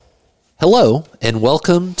Hello, and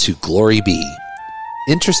welcome to Glory Be.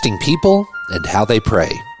 Interesting people and how they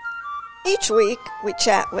pray. Each week, we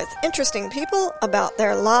chat with interesting people about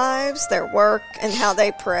their lives, their work, and how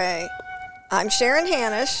they pray. I'm Sharon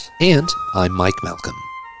Hanish. And I'm Mike Malcolm.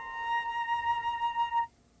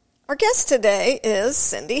 Our guest today is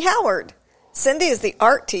Cindy Howard. Cindy is the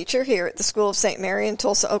art teacher here at the School of St. Mary in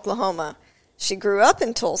Tulsa, Oklahoma. She grew up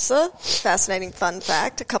in Tulsa, fascinating fun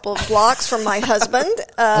fact, a couple of blocks from my husband,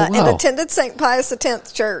 and attended St. Pius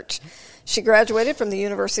X Church. She graduated from the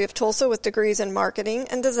University of Tulsa with degrees in marketing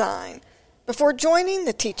and design. Before joining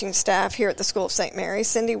the teaching staff here at the School of St. Mary,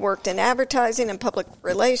 Cindy worked in advertising and public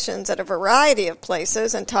relations at a variety of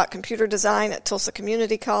places and taught computer design at Tulsa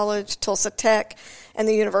Community College, Tulsa Tech, and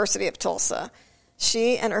the University of Tulsa.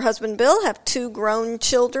 She and her husband Bill have 2 grown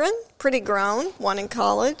children, pretty grown, one in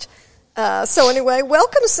college. So anyway,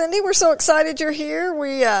 welcome, Cindy. We're so excited you're here.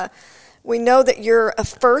 We know that you're a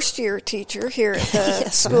first-year teacher here at the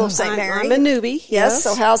School of St. Mary. I'm a newbie. Yes.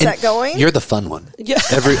 So how's that going? You're the fun one. Yeah.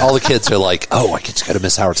 All the kids are like, oh, I just got to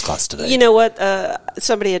Miss Howard's class today. You know what?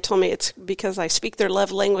 Somebody had told me it's because I speak their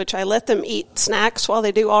love language. I let them eat snacks while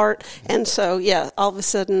they do art. And so, yeah, all of a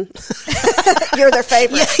sudden. You're their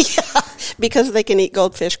favorite. Yeah, because they can eat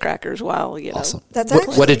goldfish crackers while, Awesome. That's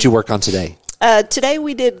What did you work on today? Today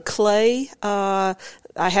we did clay. I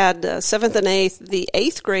had 7th and 8th. The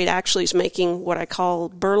 8th grade actually is making what I call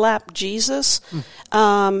burlap Jesus.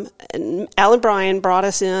 And Alan Bryan brought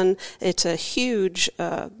us in. It's a huge,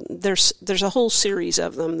 there's a whole series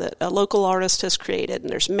of them that a local artist has created.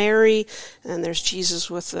 And there's Mary, and there's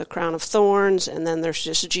Jesus with the crown of thorns, and then there's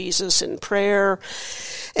just Jesus in prayer.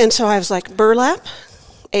 And so I was like, burlap?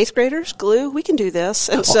 8th graders, glue, we can do this.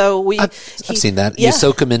 And so I've seen that. Yeah. You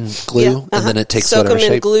soak them in glue, and then it takes soak whatever shape. Soak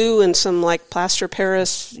them in glue and some like plaster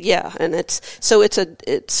Paris. Yeah, and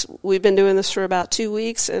we've been doing this for about 2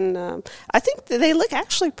 weeks, and I think they look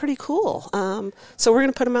actually pretty cool. So we're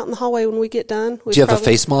going to put them out in the hallway when we get done. Do you have a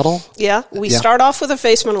face model? Yeah, we start off with a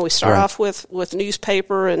face model. We start off with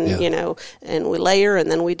newspaper and and we layer, and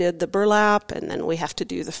then we did the burlap, and then we have to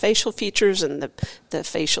do the facial features and the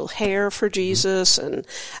facial hair for Jesus, and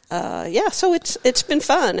so it's been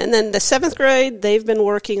fun. And then the 7th grade, they've been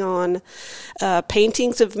working on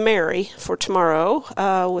paintings of Mary for tomorrow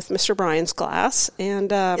with Mr. Bryan's class.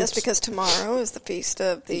 And yes, because tomorrow is the feast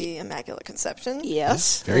of the Immaculate Conception.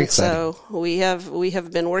 Yes, very exciting. So we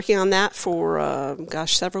have been working on that for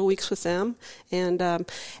several weeks with them. And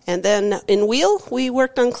then in Wheel, we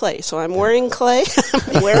worked on clay. So I'm wearing clay.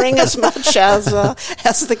 I'm wearing as much as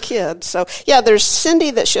the kids. So yeah, there's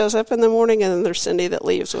Cindy that shows up in the morning, and then there's Cindy that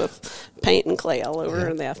leaves with paint and clay all over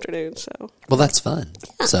in the afternoon. So well, that's fun.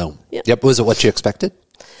 Yeah. So yep, was it what you expected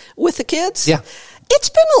with the kids? Yeah.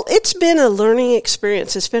 It's been a learning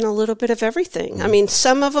experience. It's been a little bit of everything. Mm-hmm. I mean,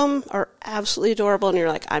 some of them are absolutely adorable, and you're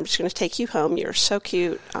like, I'm just going to take you home. You're so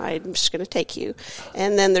cute. I'm just going to take you.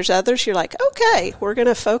 And then there's others you're like, okay, we're going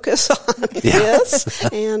to focus on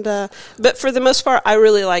this. And but for the most part, I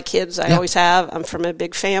really like kids. I always have. I'm from a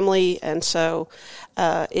big family, and so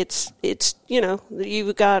it's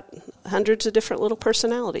you've got hundreds of different little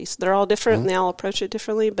personalities. They're all different, and they all approach it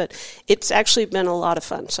differently, but it's actually been a lot of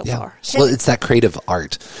fun so far. So. Well, it's that creative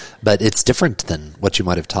art, but it's different than what you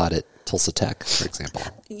might have taught at Tulsa Tech, for example.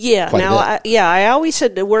 Yeah. I always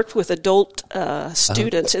had worked with adult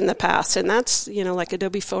students in the past, and that's, like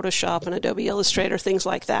Adobe Photoshop and Adobe Illustrator, things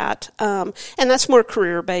like that. And that's more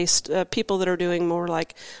career-based, people that are doing more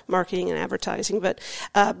like marketing and advertising. But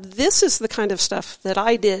this is the kind of stuff that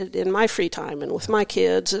I did in my free time and with my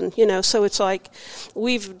kids. And, so it's like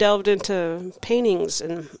we've delved into paintings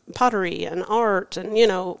and pottery and art and,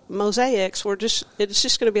 mosaics. It's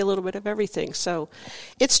just going to be a little bit of everything. So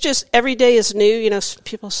it's just every day is new.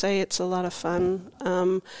 People say it's a lot of fun.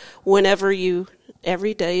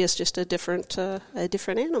 Every day is just a different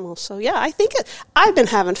animal. So yeah, I think I've been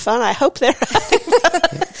having fun. I hope they're having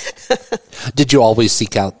fun. Did you always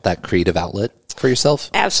seek out that creative outlet for yourself?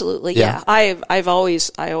 Absolutely. Yeah. I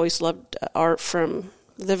always loved art from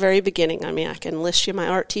the very beginning. I mean, I can list you my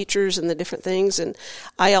art teachers and the different things, and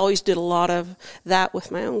I always did a lot of that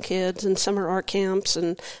with my own kids and summer art camps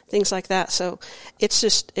and things like that. So it's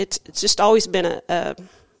just always been a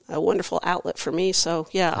wonderful outlet for me. So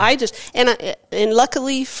yeah, and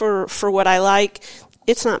luckily for what I like,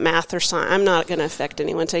 it's not math or science. I'm not going to affect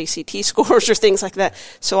anyone's ACT scores or things like that.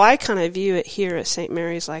 So I kind of view it here at St.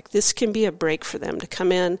 Mary's like this can be a break for them to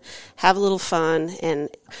come in, have a little fun, and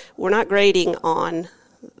we're not grading on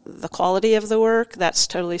the quality of the work. That's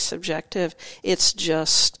totally subjective. It's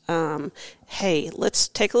just, hey, let's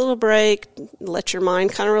take a little break, let your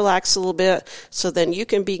mind kind of relax a little bit, so then you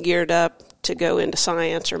can be geared up to go into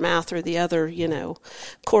science or math or the other,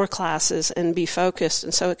 core classes and be focused.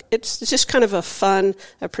 And so it's just kind of a fun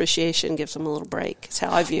appreciation, gives them a little break. It's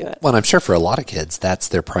how I view it. Well, I'm sure for a lot of kids, that's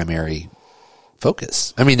their primary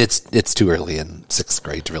focus. I mean, it's too early in 6th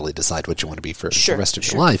grade to really decide what you want to be for the rest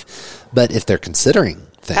of your life. But if they're considering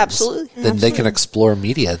things, then they can explore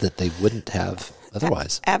media that they wouldn't have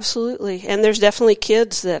otherwise. Absolutely. And there's definitely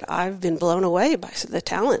kids that I've been blown away by the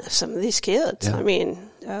talent of some of these kids. Yeah. I mean,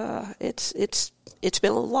 it's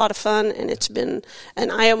been a lot of fun, and it's been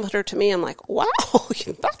an eye-opener to me. I'm like, wow,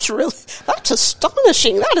 that's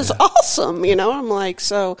astonishing. That is awesome. I'm like,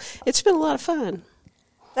 so it's been a lot of fun.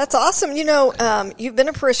 That's awesome. You've been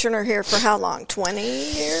a parishioner here for how long? 20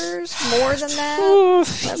 years? More than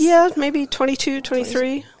that? Yeah, maybe 22,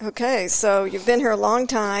 23. Okay, so you've been here a long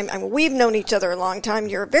time. I mean, we've known each other a long time.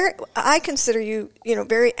 I consider you,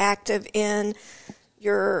 very active in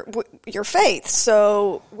your faith.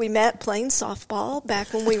 So we met playing softball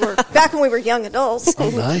back when we were young adults. Oh,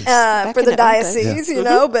 nice. For the diocese,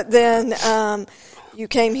 but then you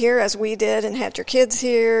came here as we did and had your kids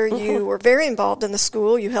here. Mm-hmm. You were very involved in the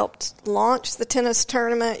school. You helped launch the tennis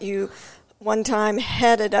tournament. You one time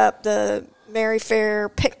headed up the Mary Fair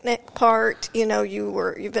picnic part.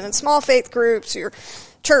 You've been in small faith groups. You're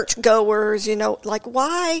church goers.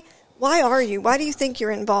 Why do you think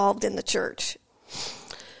you're involved in the church?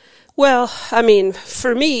 Well, I mean,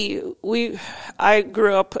 for me, I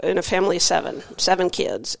grew up in a family of seven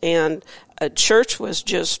kids, and a church was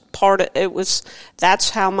just part of it. That's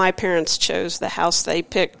how my parents chose the house they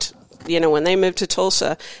picked. When they moved to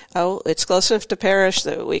Tulsa, it's close enough to parish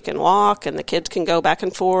that we can walk and the kids can go back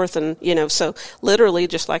and forth. And, so literally,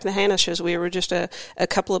 just like the Hannah shows, we were just a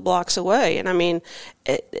couple of blocks away. And I mean,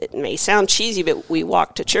 it may sound cheesy, but we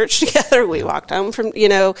walked to church together. We walked home from,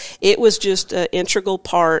 it was just an integral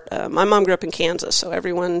part. My mom grew up in Kansas, so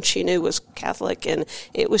everyone she knew was Catholic, and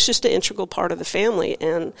it was just an integral part of the family.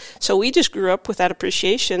 And so we just grew up with that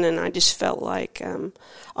appreciation, and I just felt like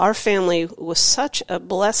our family was such a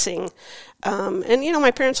blessing. And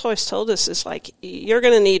my parents always told us, it's like, you're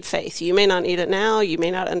going to need faith. You may not need it now. You may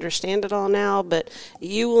not understand it all now, but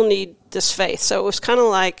you will need this faith. So it was kind of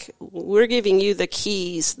like, we're giving you the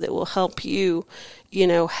keys that will help you,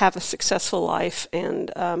 have a successful life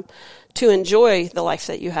and to enjoy the life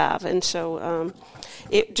that you have. And so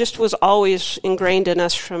it just was always ingrained in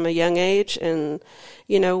us from a young age. And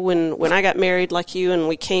when I got married like you and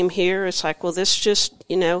we came here, it's like, well, this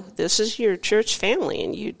is your church family,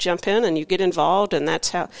 and you jump in and you get involved, and that's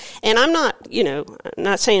how. And I'm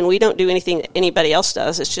not saying we don't do anything that anybody else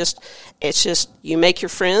does. It's just you make your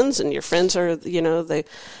friends, and your friends are the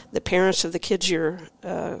parents of the kids your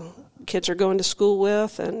kids are going to school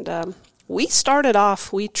with. And we started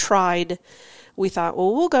off. We thought,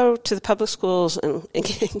 well, we'll go to the public schools and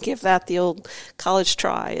give that the old college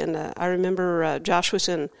try. And I remember Josh was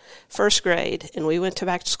in 1st grade, and we went to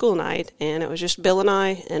back to school night, and it was just Bill and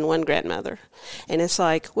I and one grandmother. And it's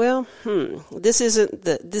like, well, this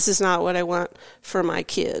is not what I want for my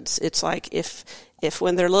kids. It's like if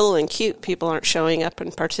when they're little and cute, people aren't showing up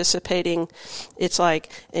and participating, it's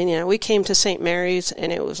like, and we came to St. Mary's,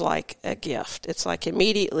 and it was like a gift. It's like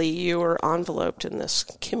immediately you were enveloped in this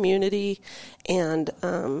community, and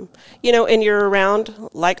and you're around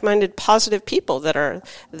like-minded, positive people they're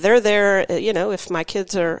there. If my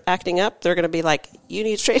kids are acting up, they're going to be like, you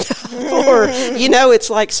need straighten up, or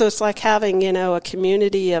it's like having a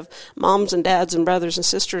community of moms and dads and brothers and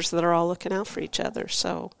sisters that are all looking out for each other.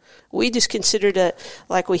 So we just considered it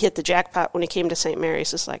like we hit the jackpot when he came to St.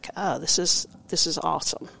 Mary's. It's like, oh, this is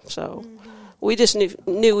awesome. So we just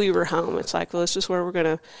knew we were home. It's like, well, this is where we're going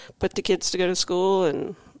to put the kids to go to school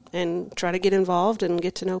and try to get involved and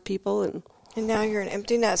get to know people. And now you're an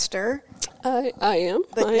empty nester. I am.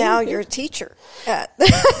 But now you're a teacher at the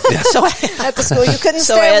school. You couldn't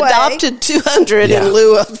so stay away. So I adopted 200 in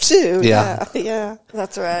lieu of 2. Yeah.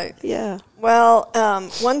 That's right. Yeah. Well,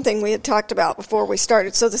 one thing we had talked about before we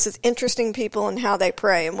started, so this is interesting people and how they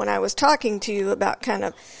pray. And when I was talking to you about kind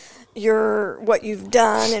of what you've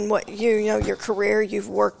done and what your career, you've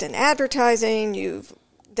worked in advertising, you've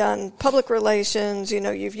done public relations,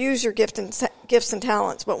 you've used your gifts and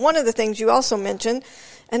talents. But one of the things you also mentioned,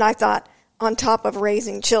 and I thought, on top of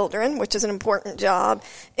raising children, which is an important job,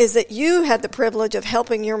 is that you had the privilege of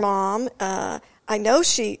helping your mom. I know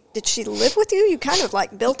did she live with you? You kind of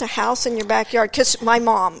like built a house in your backyard, because my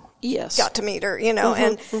mom got to meet her,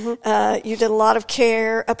 and you did a lot of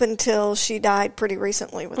care up until she died pretty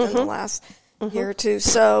recently within the last year or two.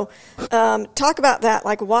 So talk about that.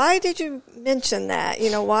 Like, why did you mention that?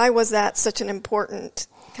 Why was that such an important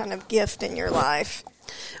kind of gift in your life?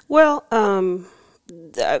 Well,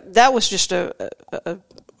 that was just a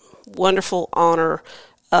wonderful honor.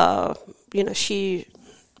 She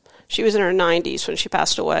was in her 90s when she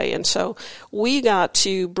passed away, and so we got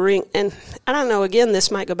to bring, and I don't know, again,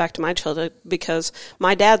 this might go back to my childhood, because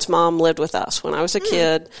my dad's mom lived with us. When I was a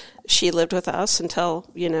kid, she lived with us until,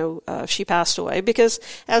 she passed away, because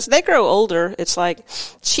as they grow older, it's like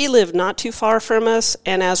she lived not too far from us,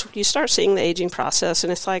 and as you start seeing the aging process,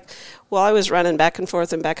 and it's like, well, I was running back and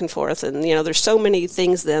forth, and there's so many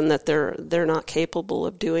things then that they're not capable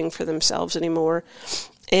of doing for themselves anymore.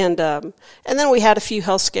 And then we had a few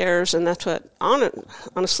health scares, and that's what,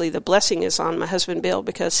 honestly, the blessing is on my husband, Bill,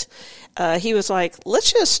 because he was like,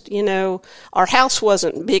 let's just, our house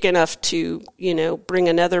wasn't big enough to, bring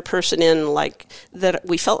another person in like that.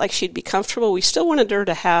 We felt like she'd be comfortable. We still wanted her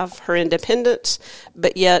to have her independence,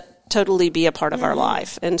 but yet totally be a part of our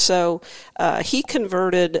life. And so he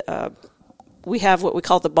converted we have what we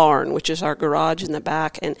call the barn, which is our garage in the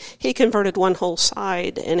back, and he converted one whole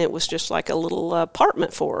side, and it was just like a little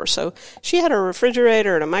apartment for her. So she had a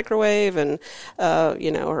refrigerator and a microwave, and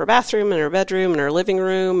her bathroom and her bedroom and her living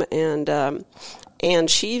room,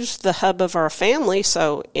 and she's the hub of our family.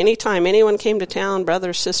 So anytime anyone came to town,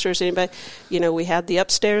 brothers, sisters, anybody, we had the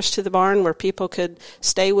upstairs to the barn where people could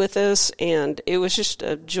stay with us, and it was just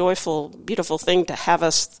a joyful, beautiful thing to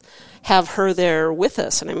have her there with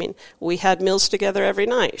us. And I mean, we had meals together every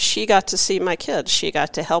night. She got to see my kids. She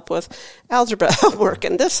got to help with algebra homework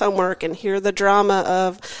and this homework and hear the drama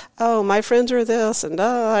of, oh, my friends are this, and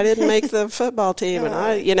oh, I didn't make the football team,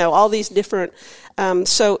 and all these different.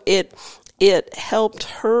 So it helped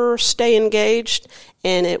her stay engaged,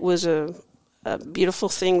 and it was a beautiful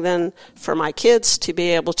thing then for my kids to be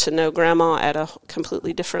able to know Grandma at a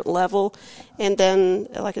completely different level. And then,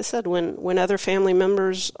 like I said, when other family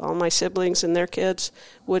members, all my siblings and their kids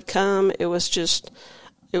would come, it was just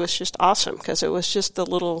awesome, because it was just the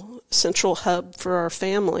little central hub for our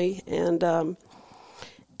family. And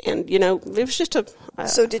it was just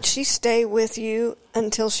So did she stay with you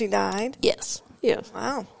until she died? Yes. Yeah.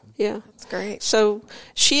 Wow. Yeah. That's great. So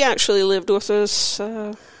she actually lived with us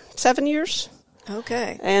 7 years.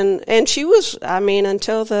 Okay. And she was,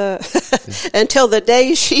 until the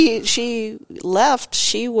day she left,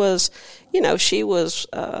 she was,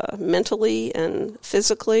 mentally and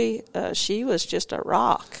physically, she was just a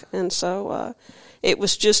rock. And so it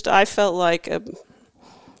was just, I felt like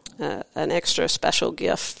an extra special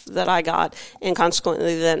gift that I got, and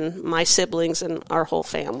consequently then my siblings and our whole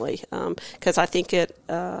family, because I think it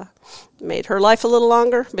made her life a little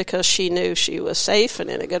longer, because she knew she was safe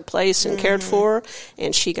and in a good place and cared for,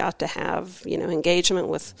 and she got to have engagement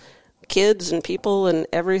with kids and people and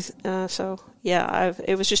everything. So yeah,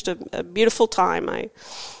 it was just a beautiful time.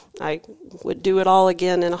 I would do it all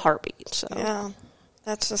again in a heartbeat. So yeah,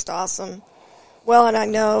 that's just awesome. Well, and I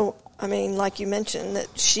know, like you mentioned,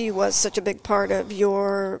 that she was such a big part of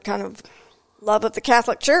your kind of love of the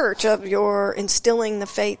Catholic Church, of your instilling the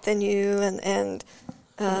faith in you, and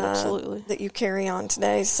absolutely, that you carry on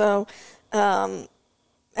today. So at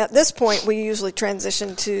this point, we usually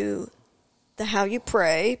transition to the How You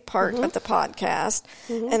Pray part of the podcast.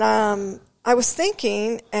 And I was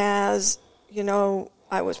thinking, as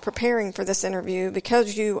I was preparing for this interview,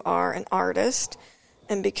 because you are an artist,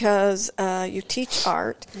 and because you teach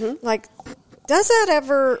art, does that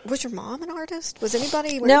ever, was your mom an artist? Was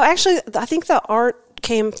anybody? No, actually, I think the art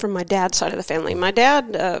came from my dad's side of the family. My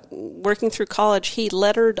dad, working through college, he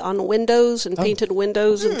lettered on windows and painted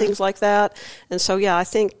windows and things like that. And so, yeah, I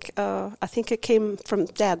think it came from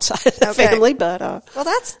Dad's side of the family. But well,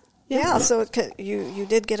 that's so you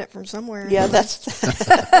did get it from somewhere. Yeah, that's.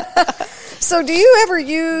 So, do you ever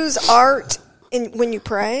use art when you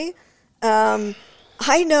pray?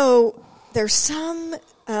 I know there's some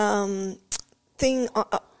thing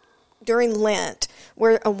during Lent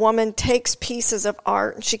where a woman takes pieces of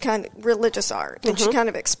art, and she kind of, religious art, and she kind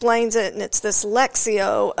of explains it, and it's this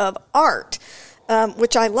Lectio of art,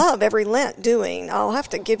 which I love every Lent doing. I'll have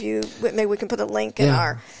to give you, maybe we can put a link in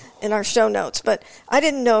our show notes, but I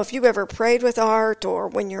didn't know if you ever prayed with art, or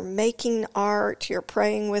when you're making art, you're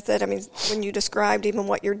praying with it. When you described even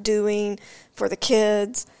what you're doing for the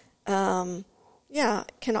kids, can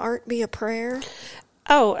art be a prayer?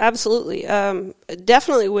 Oh, absolutely.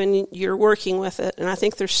 Definitely when you're working with it, and I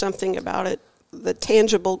think there's something about it, the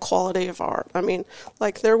tangible quality of art. We're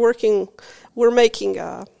making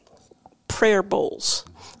prayer bowls.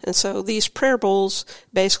 And so these prayer bowls,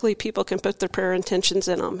 basically people can put their prayer intentions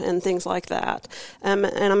in them and things like that. And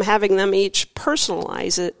I'm having them each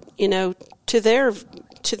personalize it, to their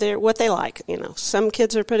to their what they like. Some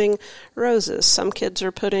kids are putting roses. Some kids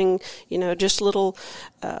are putting, just little.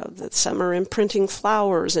 Some are imprinting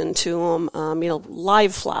flowers into them.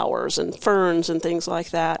 Live flowers and ferns and things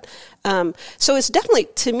like that. So it's definitely,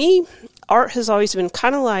 to me, art has always been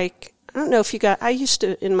kind of like. I don't know if I used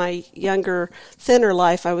to, in my younger, thinner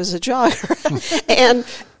life, I was a jogger. And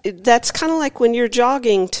that's kind of like when you're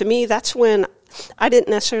jogging, to me, that's when I didn't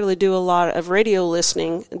necessarily do a lot of radio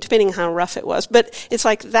listening, depending on how rough it was. But it's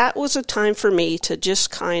like that was a time for me to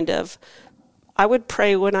just kind of, I would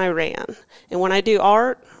pray when I ran. And when I do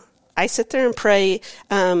art, I sit there and pray,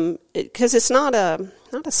 because it's not a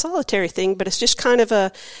solitary thing, but it's just kind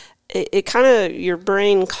of your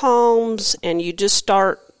brain calms and you just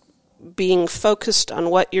start being focused on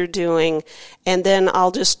what you're doing. And then I'll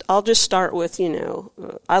just start with,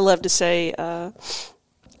 I love to say,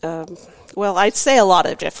 I'd say a lot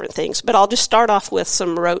of different things, but I'll just start off with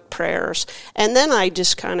some rote prayers. And then I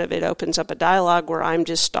just it opens up a dialogue where I'm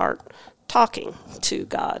just start talking to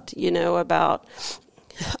God, about,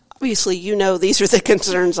 obviously, these are the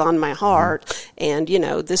concerns on my heart. And,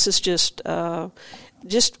 this is just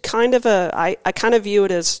kind of I kind of view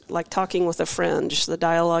it as like talking with a friend, just the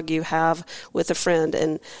dialogue you have with a friend.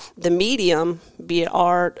 And the medium, be it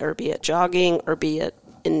art or be it jogging or be it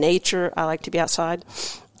in nature, I like to be outside.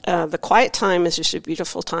 The quiet time is just a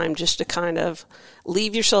beautiful time just to kind of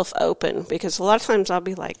leave yourself open, because a lot of times I'll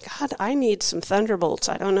be like, God, I need some thunderbolts.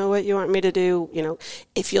 I don't know what you want me to do.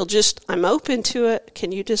 If you'll I'm open to it.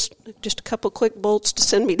 Can you just a couple quick bolts to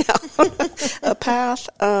send me down a path?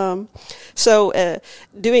 So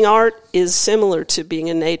doing art is similar to being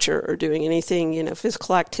in nature or doing anything,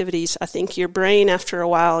 physical activities. I think your brain, after a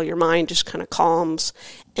while, your mind just kind of calms,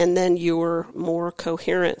 and then you're more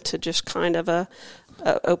coherent to just kind of a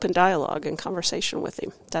open dialogue and conversation with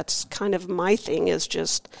him. That's kind of my thing, is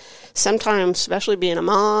just sometimes, especially being a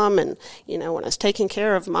mom and, when I was taking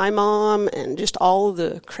care of my mom and just all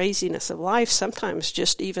the craziness of life, sometimes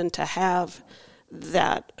just even to have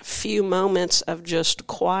that few moments of just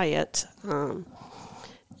quiet, and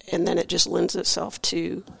then it just lends itself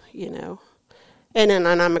to, and then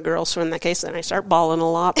I'm a girl, so in that case, then I start bawling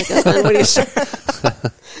a lot, because then when you start...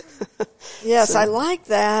 Yes, I like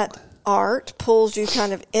that. Art pulls you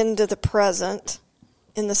kind of into the present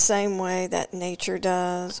in the same way that nature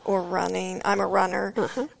does, or running. I'm a runner.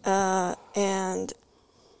 And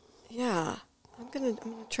yeah, I'm gonna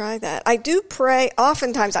try that. I do pray.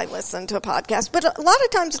 Oftentimes I listen to a podcast, but a lot of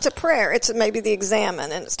times it's a prayer. It's maybe the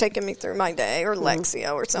Examine, and it's taking me through my day, or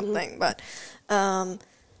Lexio or something. But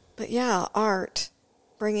yeah, art,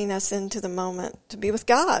 bringing us into the moment to be with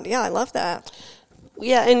God. Yeah, I love that.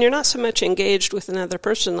 Yeah, and you're not so much engaged with another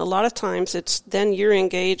person. A lot of times it's then you're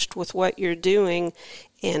engaged with what you're doing,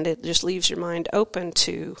 and it just leaves your mind open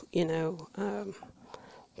to,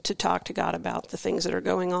 to talk to God about the things that are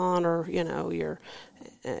going on, or, you're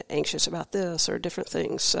anxious about this or different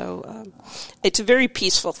things. So it's a very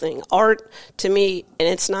peaceful thing. Art, to me, and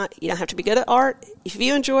it's not, you don't have to be good at art. If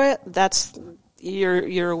you enjoy it,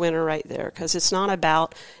 you're a winner right there, because it's not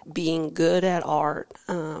about being good at art.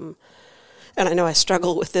 And I know I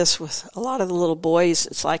struggle with this with a lot of the little boys.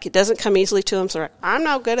 It's like it doesn't come easily to them. So I'm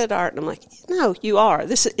not good at art. And I'm like, no, you are.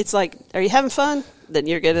 It's like, are you having fun? Then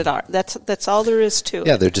you're good at art. That's all there is to it.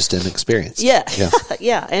 Yeah, they're just inexperienced. Yeah,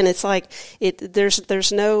 yeah. And it's like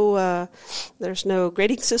there's no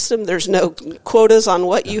grading system. There's no quotas on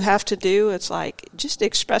what you have to do. It's like just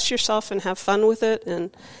express yourself and have fun with it.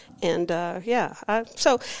 And a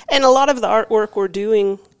lot of the artwork we're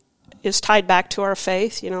doing is tied back to our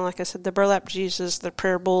faith. Like I said, the burlap Jesus, the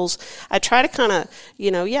prayer bowls. I try to kind of,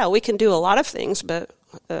 we can do a lot of things, but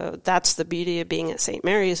that's the beauty of being at St.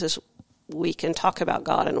 Mary's, is we can talk about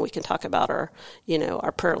God, and we can talk about our,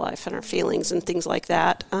 our prayer life and our feelings and things like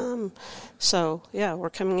that. So yeah, we're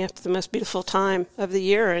coming up to the most beautiful time of the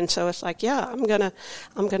year, and so it's like, yeah, I'm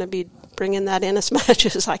gonna be bringing that in as much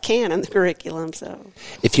as I can in the curriculum. So,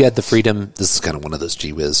 if you had the freedom, this is kind of one of those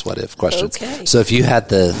gee whiz what if questions. Okay. So, if you had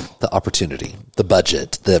the opportunity, the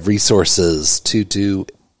budget, the resources to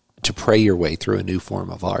pray your way through a new form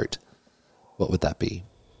of art, what would that be?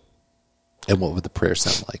 And what would the prayer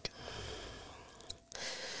sound like?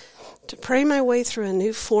 To pray my way through a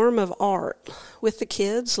new form of art with the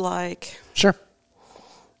kids, like... Sure.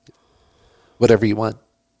 Whatever you want.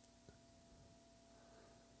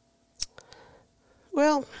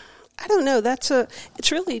 Well, I don't know.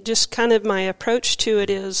 It's really just kind of my approach to it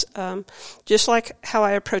is just like how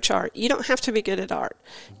I approach art. You don't have to be good at art.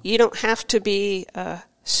 You don't have to be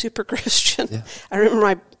super Christian. Yeah. I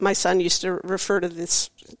remember my son used to refer to this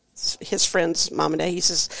his friend's mom and dad. He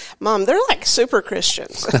says, "Mom, they're like super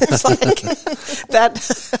Christians." It's like that.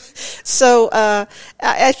 So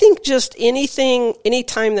I think just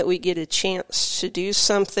anytime that we get a chance to do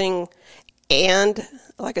something, and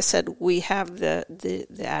like I said, we have the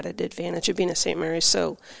added advantage of being at St. Mary's,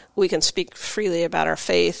 so we can speak freely about our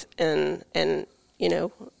faith and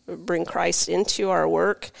bring Christ into our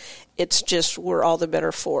work. It's just we're all the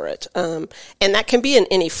better for it. And that can be in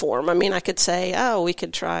any form. I mean, I could say, oh, we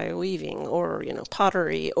could try weaving or,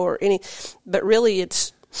 pottery or but really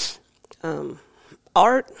it's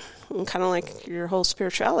art, kind of like your whole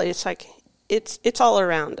spirituality. It's like it's all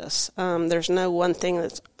around us. There's no one thing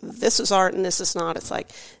this is art and this is not. It's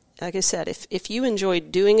like I said, if you enjoy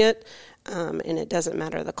doing it, and it doesn't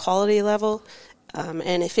matter the quality level,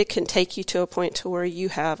 and if it can take you to a point to where you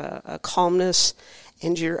have a calmness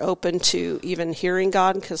and you're open to even hearing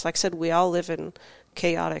God, because like I said, we all live in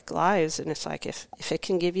chaotic lives, and it's like if it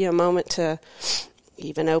can give you a moment to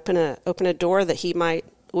even open a door that He might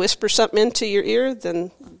whisper something into your ear,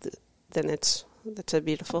 then that's a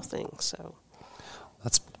beautiful thing. So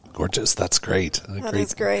that's gorgeous. That's great.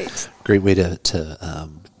 That's great. Great way to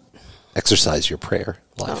exercise your prayer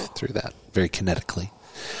life through that very kinetically.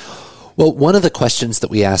 Well, one of the questions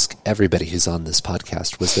that we ask everybody who's on this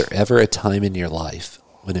podcast, was there ever a time in your life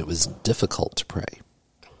when it was difficult to pray?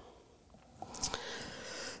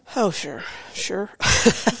 Oh, sure.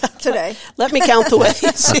 Today. Let me count the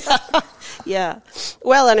ways. Yeah.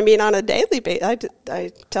 Well, and I mean, on a daily basis,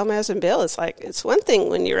 I tell my husband Bill, it's one thing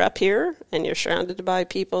when you're up here and you're surrounded by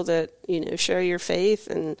people that, share your faith,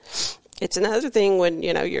 and it's another thing when,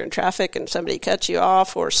 you're in traffic and somebody cuts you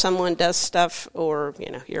off or someone does stuff, or,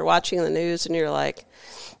 you're watching the news and you're like,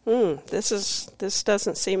 this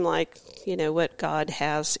doesn't seem like, what God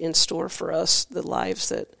has in store for us, the lives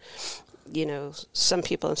that, some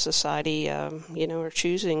people in society, are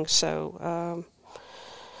choosing. So,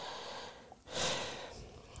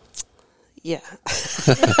 yeah.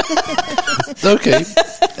 Okay.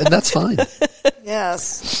 And that's fine.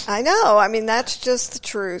 Yes, I know. I mean, that's just the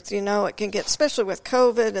truth. It can get, especially with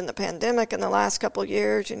COVID and the pandemic in the last couple of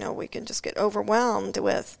years, we can just get overwhelmed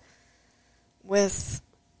with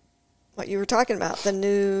what you were talking about, the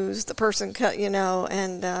news, the person cut,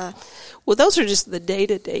 and... Well, those are just the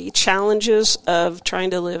day-to-day challenges of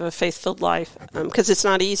trying to live a faith-filled life, because it's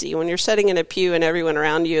not easy. When you're sitting in a pew and everyone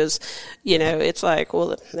around you is, it's like,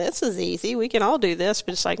 well, this is easy. We can all do this.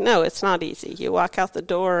 But it's like, no, it's not easy. You walk out the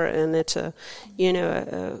door and it's a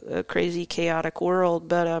crazy, chaotic world.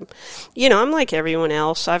 But, I'm like everyone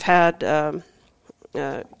else. I've had...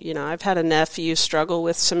 I've had a nephew struggle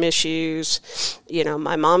with some issues,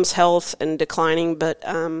 my mom's health and declining, but,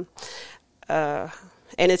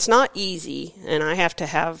 and it's not easy, and I have to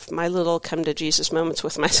have my little come to Jesus moments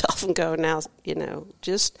with myself and go, now,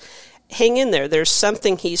 just hang in there. There's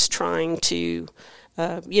something He's trying to,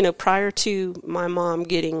 prior to my mom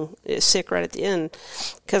getting sick right at the end,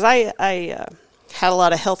 because I had a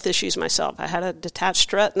lot of health issues myself. I had a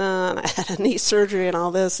detached retina, and I had a knee surgery and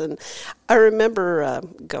all this. And I remember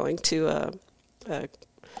going to a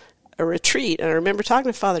retreat, and I remember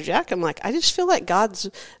talking to Father Jack. I'm like, I just feel like God's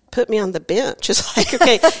put me on the bench. It's like,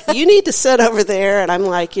 okay, you need to sit over there. And I'm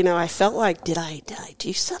like, I felt like, did I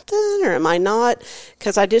do something, or am I not?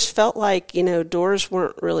 Because I just felt like, doors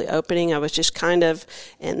weren't really opening. I was just kind of,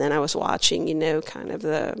 and then I was watching, kind of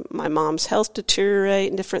my mom's health deteriorate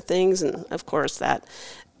and different things. And of course that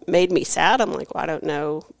made me sad. I'm like, well, I don't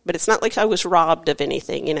know. But it's not like I was robbed of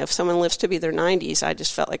anything. If someone lives to be their 90s, I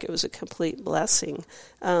just felt like it was a complete blessing.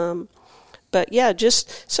 But yeah,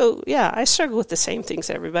 I struggle with the same things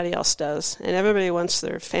everybody else does, and everybody wants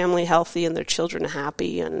their family healthy and their children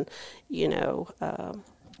happy, and And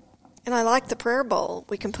I like the prayer bowl.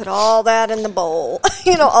 We can put all that in the bowl,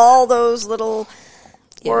 all those little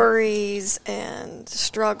worries and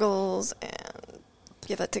struggles, and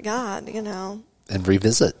give it to God, And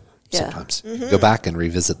revisit sometimes. Mm-hmm. Go back and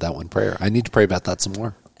revisit that one prayer. I need to pray about that some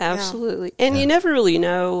more. Absolutely. And you never really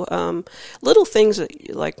know, little things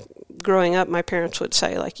that, like growing up, my parents would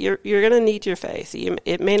say, like, you're going to need your faith.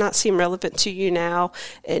 It may not seem relevant to you now.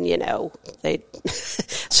 And, they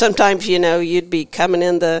sometimes, you'd be coming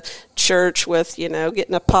in the church with,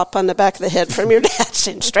 getting a pop on the back of the head from your dad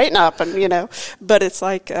saying, straighten up. And, but it's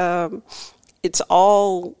like, it's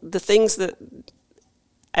all the things that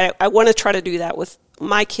I want to try to do that with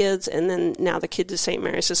my kids, and then now the kids of St.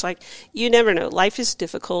 Mary's. It's like, you never know. Life is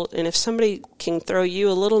difficult, and if somebody can throw you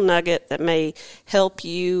a little nugget that may help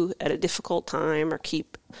you at a difficult time or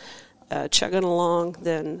keep chugging along,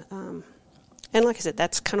 then, and like I said,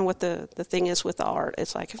 that's kind of what the thing is with the art.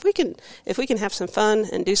 It's like, if we can have some fun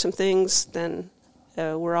and do some things, then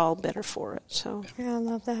we're all better for it. So yeah, I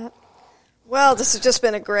love that. Well, this has just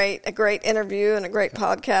been a great interview and a great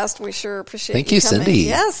podcast. We sure appreciate Thank you, coming. Cindy.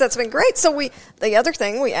 Yes, that's been great. So the other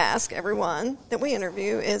thing we ask everyone that we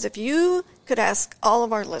interview is if you could ask all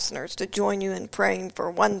of our listeners to join you in praying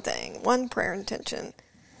for one thing, one prayer intention,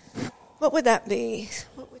 what would that be?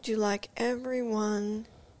 What would you like everyone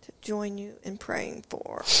to join you in praying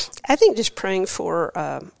for? I think just praying for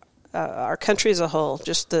our country as a whole.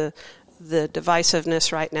 Just the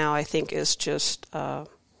divisiveness right now, I think, is just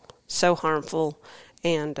so harmful,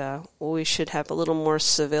 and we should have a little more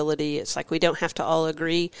civility. It's like we don't have to all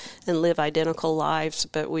agree and live identical lives,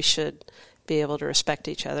 but we should be able to respect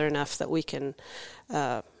each other enough that we can,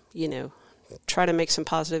 try to make some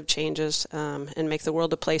positive changes and make the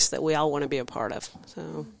world a place that we all want to be a part of.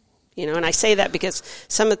 So, and I say that because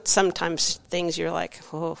sometimes things you're like,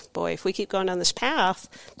 oh boy, if we keep going down this path,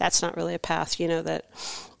 that's not really a path, that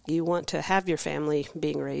you want to have your family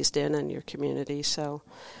being raised in and your community. So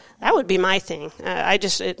that would be my thing.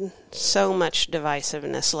 So much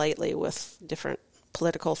divisiveness lately with different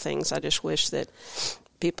political things. I just wish that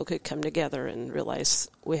people could come together and realize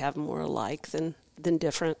we have more alike than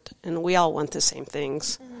different, and we all want the same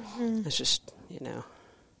things. Mm-hmm. It's just,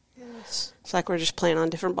 yes. It's like we're just playing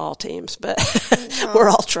on different ball teams, but we're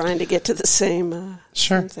all trying to get to the same,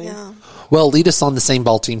 same thing. Yeah. Well, lead us on the same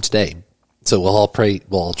ball team today. So we'll all pray,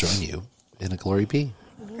 we'll all join you in a Glory Be.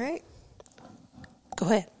 Great. Go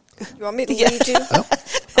ahead. You want me to lead you? Oh.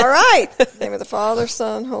 All right. In the name of the Father,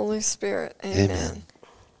 Son, Holy Spirit. Amen.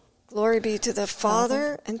 Glory be to the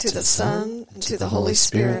Father, and to the Son, and to the Holy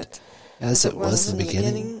Spirit. As it was in the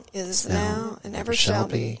beginning, is now, and ever shall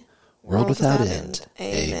be, world without end.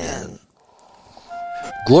 Amen.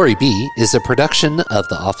 Glory Be is a production of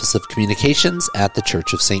the Office of Communications at the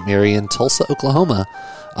Church of St. Mary in Tulsa, Oklahoma.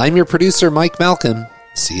 I'm your producer, Mike Malcolm.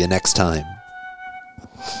 See you next time.